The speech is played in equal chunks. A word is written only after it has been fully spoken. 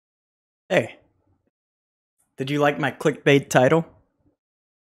Hey, did you like my clickbait title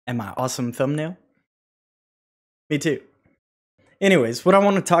and my awesome thumbnail? Me too. Anyways, what I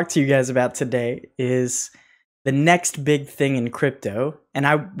want to talk to you guys about today is the next big thing in crypto, and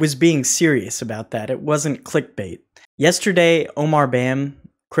I was being serious about that. It wasn't clickbait. Yesterday, Omar Bam,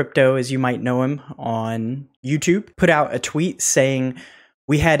 Crypto as you might know him on YouTube, put out a tweet saying,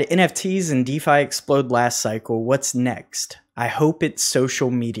 "We had NFTs and DeFi explode last cycle. What's next? I hope it's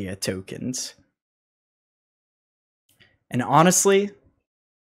social media tokens." And honestly,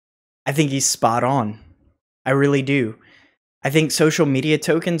 I think he's spot on. I really do. I think social media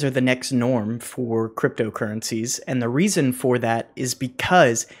tokens are the next norm for cryptocurrencies. And the reason for that is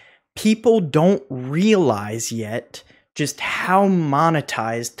because people don't realize yet just how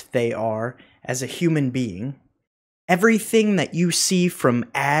monetized they are as a human being. Everything that you see from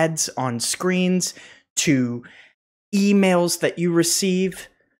ads on screens to emails that you receive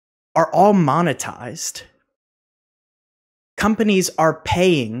are all monetized. Companies are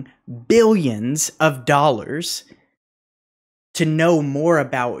paying billions of dollars to know more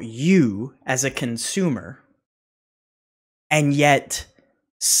about you as a consumer. And yet,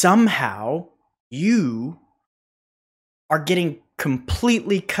 somehow, you are getting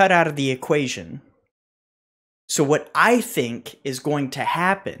completely cut out of the equation. So what I think is going to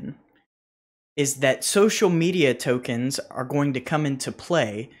happen is that social media tokens are going to come into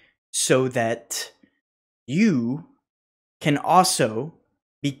play so that you can also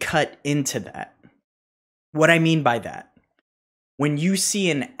be cut into that. What I mean by that, when you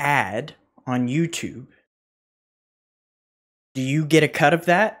see an ad on YouTube, do you get a cut of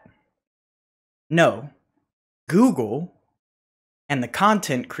that? No. Google and the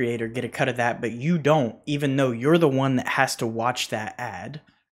content creator get a cut of that, but you don't, even though you're the one that has to watch that ad.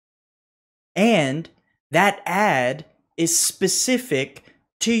 And that ad is specific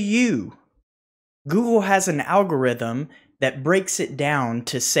to you. Google has an algorithm that breaks it down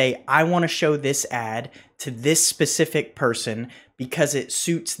to say, I want to show this ad to this specific person because it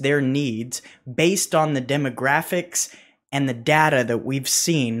suits their needs based on the demographics and the data that we've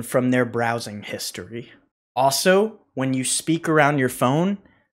seen from their browsing history. Also, when you speak around your phone,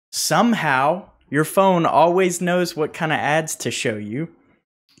 somehow your phone always knows what kind of ads to show you.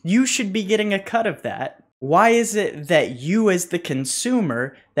 You should be getting a cut of that. Why is it that you as the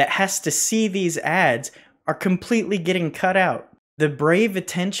consumer that has to see these ads are completely getting cut out? The Brave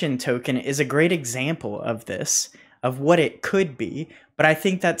Attention token is a great example of this, of what it could be, but I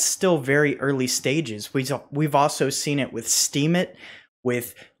think that's still very early stages. We've also seen it with Steemit,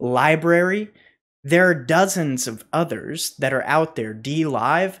 with Library. There are dozens of others that are out there,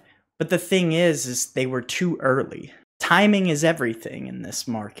 DLive, but the thing is they were too early. Timing is everything in this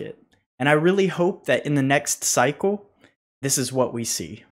market, and I really hope that in the next cycle, this is what we see.